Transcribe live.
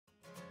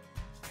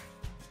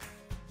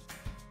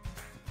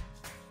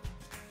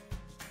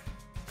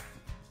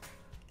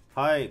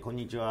はい、こん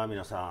にちは、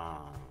皆さ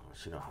ん。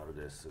Shinoharu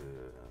です。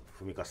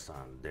Fumika さ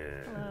ん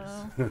です。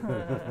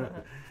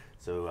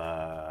So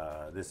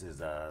this is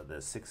the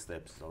sixth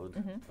episode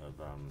of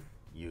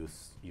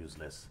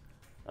useless.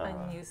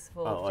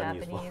 Unuseful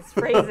Japanese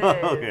phrases.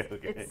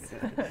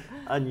 Okay.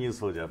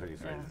 Unuseful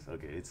Japanese phrases.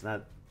 Okay, it's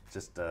not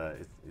just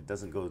it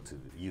doesn't go to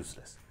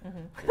useless.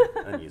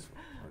 Okay, unuseful.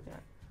 Okay.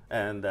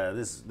 And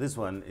this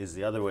one is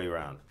the other way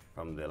around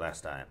from the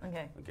last time.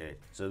 Okay.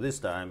 So this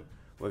time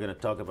we're going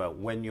to talk about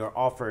when you're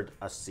offered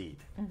a seat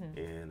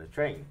in a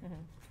train.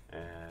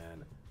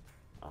 And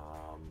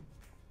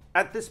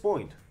at this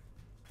point,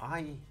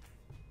 I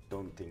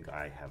don't think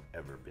I have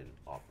ever been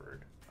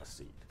offered a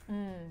seat.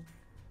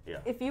 Yeah.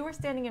 If you were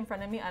standing in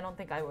front of me, I don't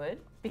think I would,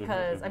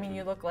 because I mean,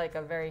 you look like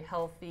a very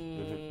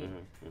healthy,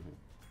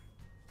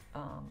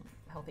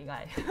 healthy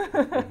guy.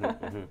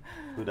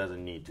 Who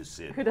doesn't need to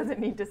sit? Who doesn't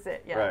need to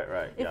sit? Yeah.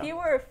 Right. If you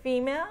were a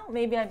female,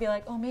 maybe I'd be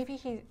like, oh, maybe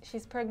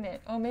she's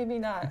pregnant. Oh, maybe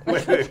not.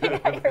 Looking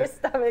at your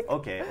stomach.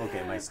 Okay,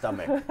 my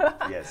stomach.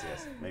 Yes.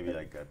 Maybe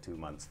like 2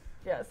 months.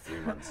 Yes. 3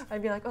 months.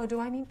 I'd be like, oh, do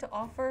I need to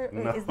offer?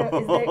 No.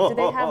 Do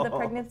they have the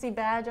pregnancy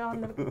badge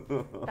on the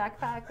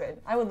backpack?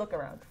 I would look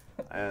around.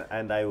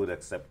 And I would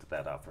accept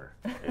that offer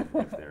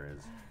if there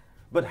is.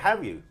 But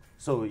have you?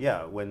 So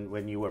yeah,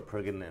 when you were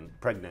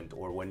pregnant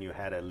or when you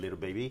had a little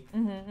baby,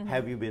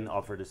 have you been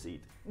offered a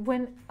seat?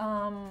 When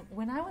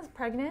I was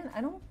pregnant,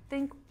 I don't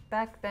think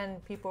back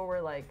then people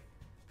were like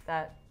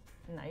that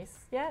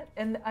nice yet,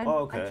 and I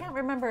can't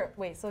remember.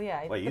 Wait, so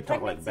yeah. Wait, you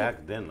talk like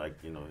back then, like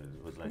it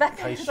was like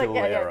high school show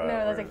era. No,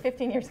 that was like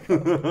 15 years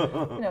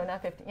ago. No,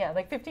 not 15. Yeah,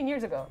 like 15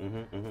 years ago.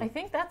 I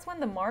think that's when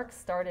the marks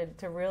started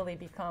to really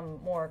become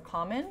more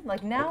common.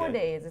 Like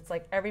nowadays, it's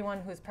like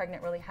everyone who's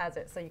pregnant really has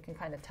it, so you can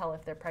kind of tell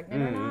if they're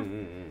pregnant or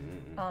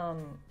not.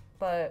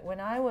 But when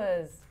I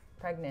was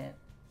pregnant,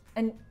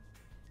 and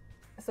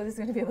so this is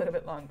going to be a little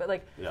bit long, but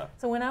like,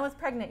 so when I was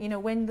pregnant,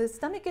 when the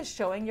stomach is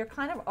showing, you're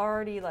kind of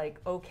already like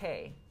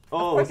okay. Of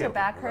course, your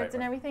back hurts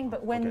and everything,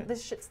 but when the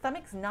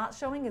stomach's not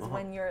showing is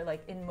when you're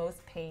like in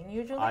most pain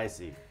usually. I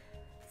see.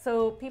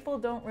 So people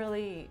don't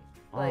really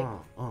like.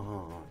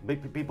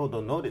 People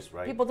don't notice,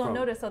 right? People don't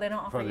notice, so they don't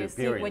offer you a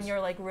seat when you're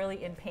like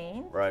really in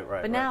pain. Right.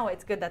 But now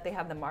it's good that they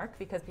have the mark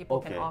because people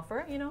can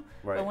offer,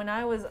 Right. But when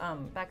I was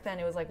back then,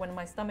 it was like when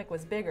my stomach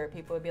was bigger,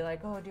 people would be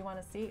like, "Oh, do you want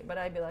a seat?" But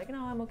I'd be like,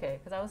 "No, I'm okay,"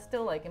 because I was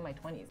still like in my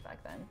 20s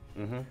back then.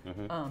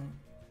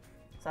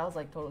 So I was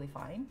like totally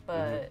fine,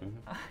 but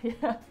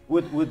yeah.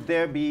 Would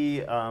there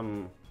be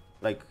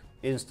like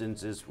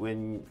instances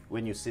when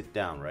you sit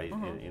down, right,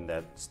 in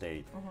that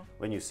state,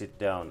 when you sit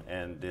down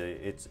and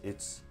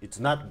it's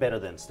not better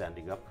than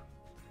standing up?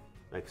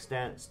 Like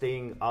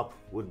staying up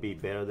would be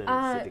better than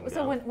sitting down.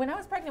 So when I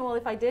was pregnant, well,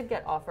 if I did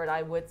get offered,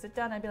 I would sit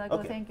down. I'd be like,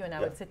 "Oh, thank you," and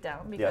I would sit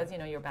down because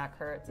your back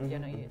hurts.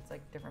 It's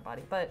like different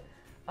body. But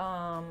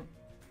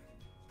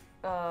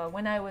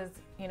when I was,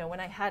 when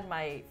I had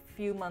my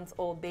few months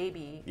old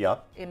baby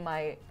in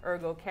my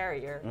ergo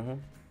carrier,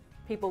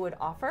 people would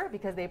offer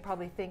because they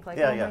probably think like,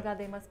 oh my God,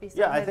 they must be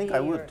so heavy. I think I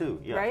would too.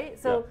 Yeah. Right?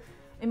 So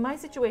in my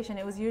situation,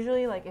 it was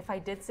usually like if I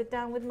did sit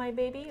down with my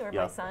baby or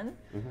my son,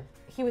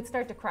 he would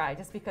start to cry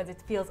just because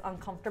it feels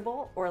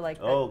uncomfortable, or like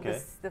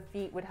the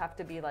feet would have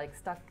to be like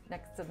stuck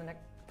next to the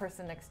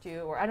person next to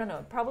you, or I don't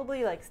know,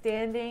 probably like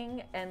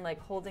standing and like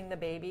holding the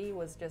baby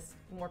was just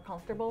more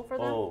comfortable for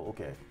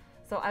them.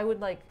 So I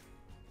would like,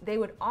 they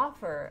would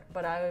offer,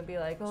 but I would be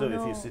like, oh, so no.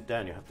 if you sit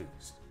down, you have to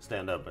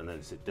stand up and then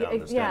sit down.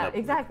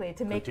 Exactly,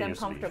 to make them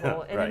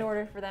comfortable, and in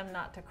order for them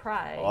not to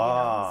cry.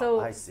 So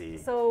I see.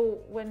 So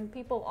when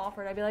people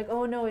offered, I'd be like,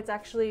 oh no, it's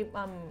actually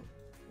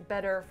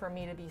better for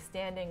me to be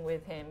standing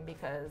with him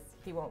because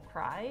he won't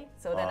cry.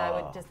 So then I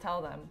would just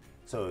tell them.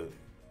 So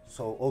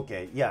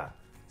okay, yeah.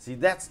 See,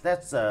 that's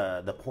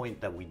the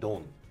point that we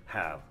don't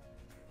have.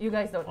 You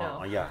guys don't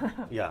know.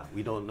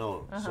 We don't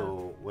know.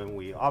 So when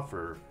we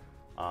offer.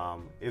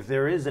 If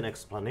there is an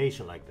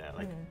explanation like that,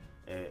 like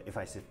if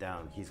I sit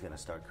down, he's gonna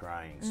start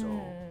crying. So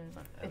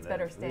it's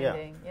better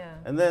standing.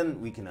 Yeah. And then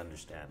we can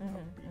understand.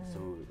 So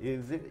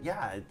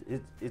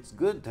it's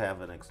good to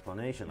have an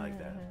explanation like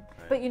that.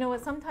 Right? But you know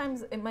what?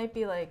 Sometimes it might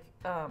be like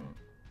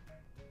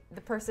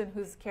the person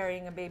who's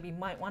carrying a baby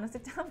might want to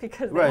sit down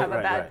because they have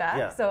a bad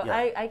back. So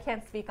I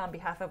can't speak on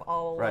behalf of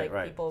all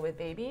people with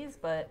babies,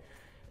 but.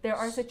 There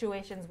are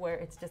situations where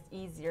it's just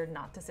easier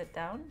not to sit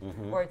down,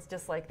 or it's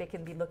just like they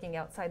can be looking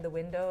outside the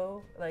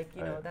window, like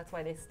that's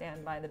why they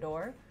stand by the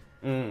door.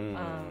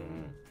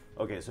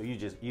 Okay, so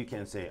you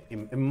can say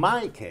in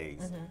my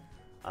case,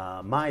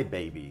 my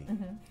baby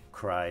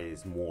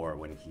cries more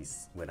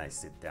when I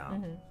sit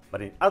down,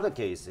 but in other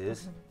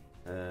cases,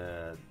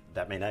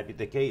 that may not be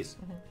the case.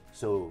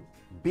 So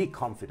be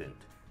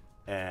confident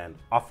and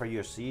offer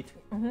your seat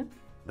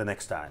the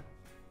next time.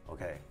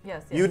 Okay.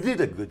 Yes. You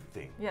did a good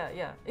thing.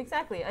 Yeah,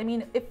 exactly. I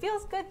mean, it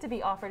feels good to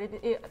be offered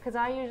because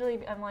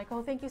I'm like,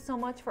 oh, thank you so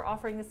much for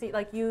offering the seat.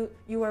 Like you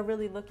are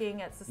really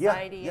looking at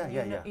society.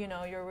 Yeah.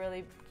 You're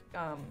really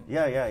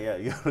yeah.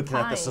 You're looking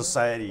at the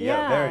society.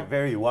 Yeah, Yeah.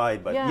 very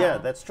wide. But Yeah. yeah,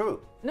 that's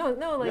true. No,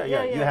 like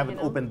You have an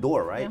know? open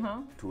door, right,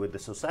 Uh-huh. to the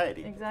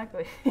society.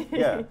 Exactly.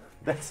 Yeah,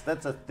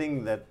 that's a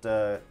thing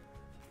that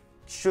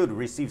should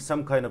receive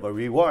some kind of a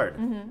reward,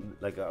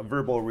 like a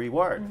verbal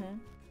reward.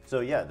 So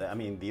yeah, I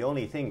mean, the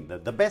only thing,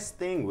 the best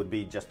thing would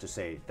be just to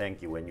say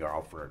thank you when you're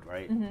offered,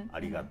 right? あ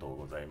りがとう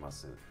ございま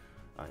す。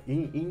いい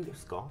んで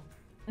すか？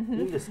いい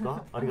んです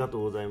か？ありがと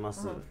うございま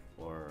す。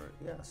Or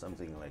yeah,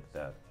 something like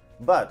that.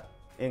 But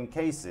in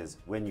cases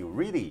when you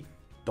really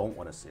don't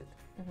want to sit,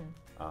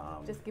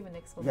 Just give an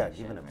explanation. yeah,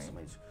 give an right?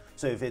 explanation.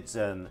 So if it's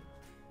an,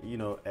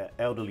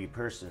 elderly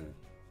person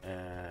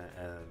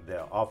and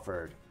they're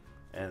offered,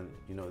 and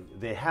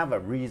they have a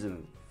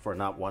reason for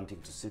not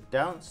wanting to sit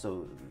down,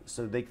 so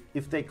they,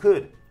 if they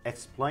could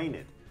explain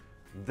it,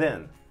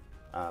 then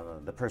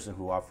the person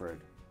who offered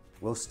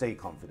will stay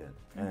confident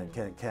and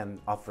can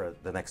offer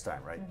the next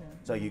time, right?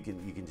 So you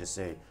can just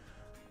say,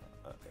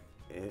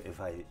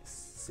 if I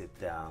sit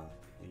down,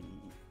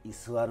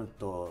 座る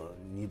と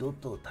二度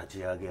と立ち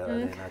上げら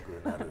れな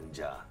くなるん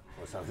じゃ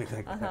or something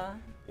like that.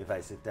 If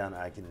I sit down,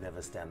 I can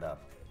never stand up.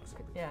 Or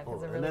something. Yeah, 'cause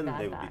they're and really then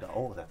bad they would at be like,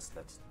 oh, that's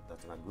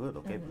not good.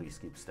 Okay, please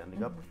keep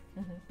standing up.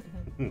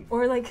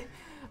 Or like,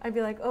 I'd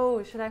be like,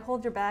 oh, should I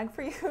hold your bag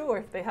for you? Or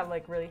if they have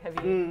like really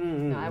heavy,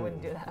 no, I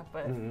wouldn't do that.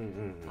 But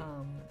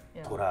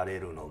yeah, 取られ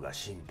るのが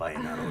心配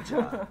なのじ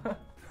ゃ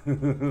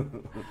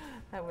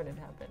that wouldn't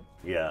happen.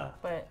 Yeah.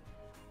 But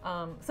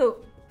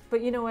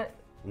but you know what?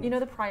 You know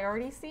the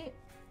priority seat,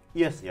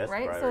 Yes. right?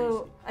 priority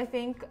So seat. I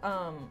think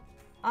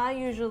I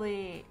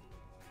usually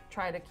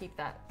try to keep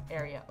that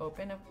area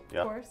open. Of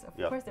Yeah, course,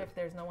 yeah. if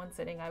there's no one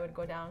sitting, I would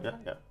go down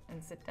Yeah.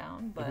 and sit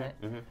down. But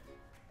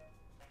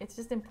it's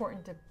just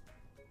important to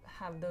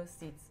have those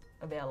seats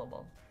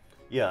available.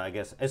 Yeah, I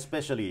guess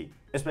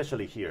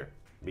especially here,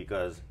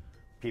 because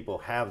people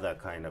have that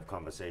kind of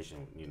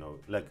conversation,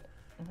 like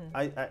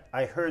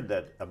I heard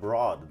that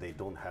abroad they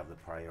don't have the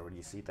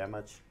priority seat that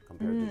much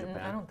compared to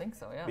Japan. I don't think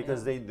so. Yeah,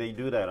 Because they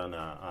do that on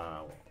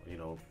a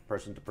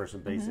person to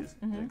person basis.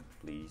 Like,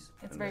 please.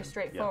 it's and very then-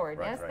 straightforward.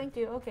 yeah, right, Yes, right. thank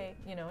you. Okay,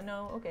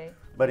 no, okay.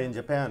 But in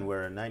Japan,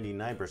 where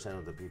 99%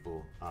 of the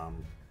people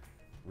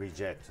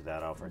reject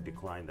that offer,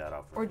 decline that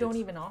offer, Or don't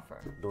it's- even offer.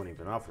 don't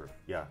even offer.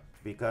 Yeah,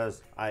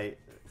 because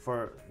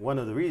for one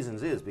of the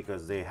reasons is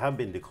because they have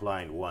been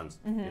declined once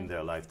in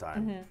their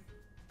lifetime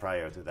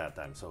prior to that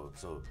time. So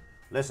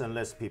less and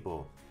less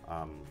people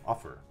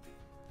offer,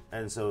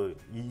 and so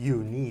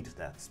you need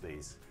that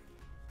space,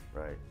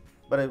 right?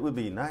 But it would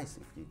be nice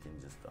if you can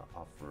just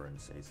offer and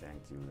say thank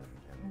you,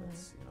 and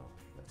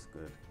that's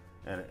good.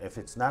 And if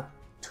it's not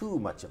too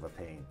much of a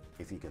pain,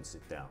 if you can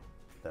sit down,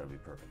 that would be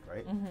perfect,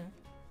 right?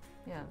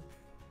 Yeah.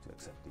 To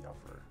accept the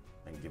offer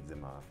and give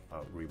them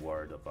a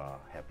reward of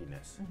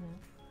happiness.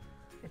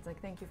 It's like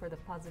thank you for the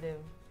positive,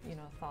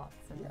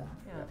 thoughts and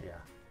Yeah.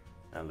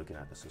 And looking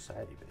at the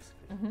society,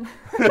 basically.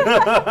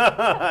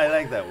 I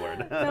like that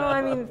word. No,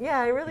 I mean, yeah,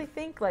 I really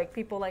think like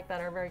people like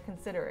that are very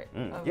considerate.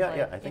 Of, Yeah, like,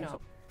 yeah, I think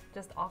so.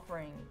 Just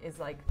offering is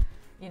like,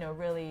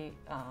 really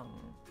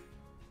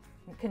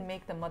can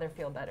make the mother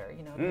feel better.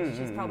 'Cause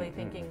she's probably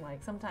thinking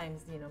like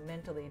sometimes,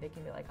 mentally they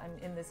can be like, I'm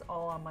in this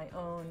all on my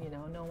own.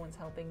 No one's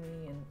helping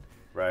me, and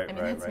Right, I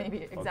mean that's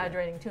maybe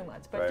exaggerating too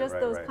much, but just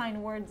those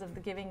kind words of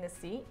giving the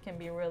seat can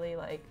be really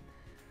like.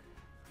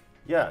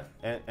 Yeah,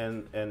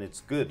 and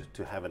it's good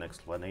to have an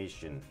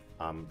explanation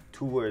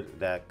toward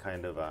that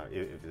kind of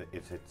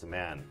if it's a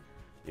man,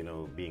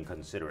 being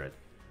considerate,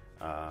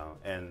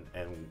 and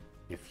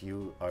if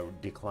you are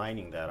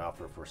declining that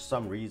offer for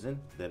some reason,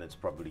 then it's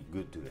probably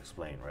good to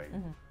explain, right?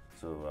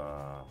 So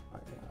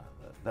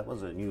that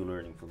was a new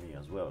learning for me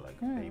as well. Like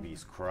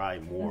babies cry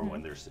more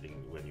when you're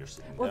sitting Well,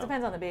 down. it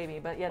depends on the baby,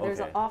 but yeah, there's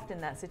Okay.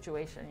 often that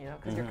situation,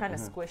 because you're kind of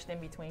squished in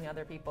between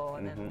other people,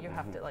 and then you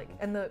have to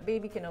and the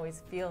baby can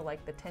always feel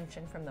like the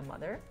tension from the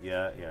mother.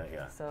 Yeah.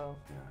 So,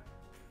 Yeah.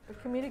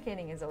 but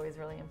communicating is always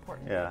really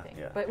important, Yeah, I think.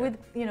 yeah, but yeah.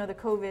 with the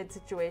COVID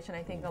situation,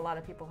 I think a lot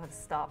of people have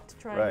stopped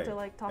trying Right. to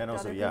like talk and to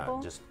also, other yeah,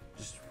 people. just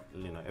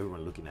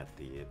everyone looking at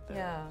the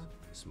Yeah.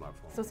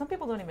 smartphone. So some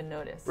people don't even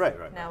notice. Right,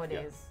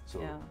 Nowadays. yeah.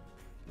 So yeah.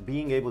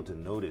 being able to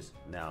notice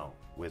now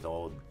with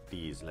all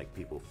these like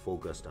people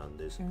focused on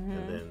this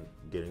and then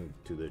getting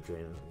to the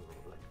train,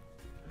 like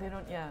They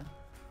don't. Yeah.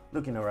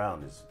 looking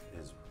around is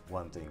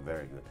one thing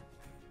very good.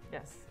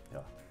 Yes.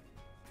 Yeah.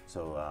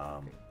 So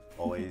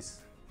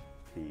always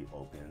be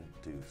open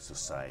to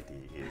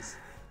society is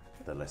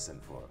the lesson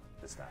for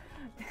this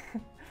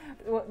time.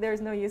 Well,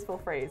 there's no useful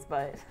phrase,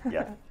 but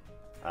Yeah.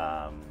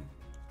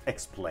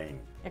 Explain.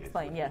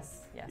 explain.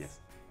 Yes. Yes.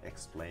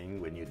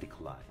 Explain when you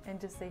decline. And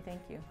just say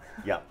thank you.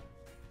 Yeah.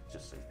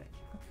 Just say thank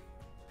you.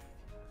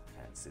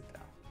 And sit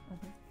down.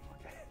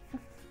 Okay.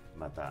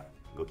 また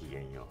ごきげ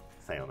んよ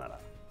う。さようなら。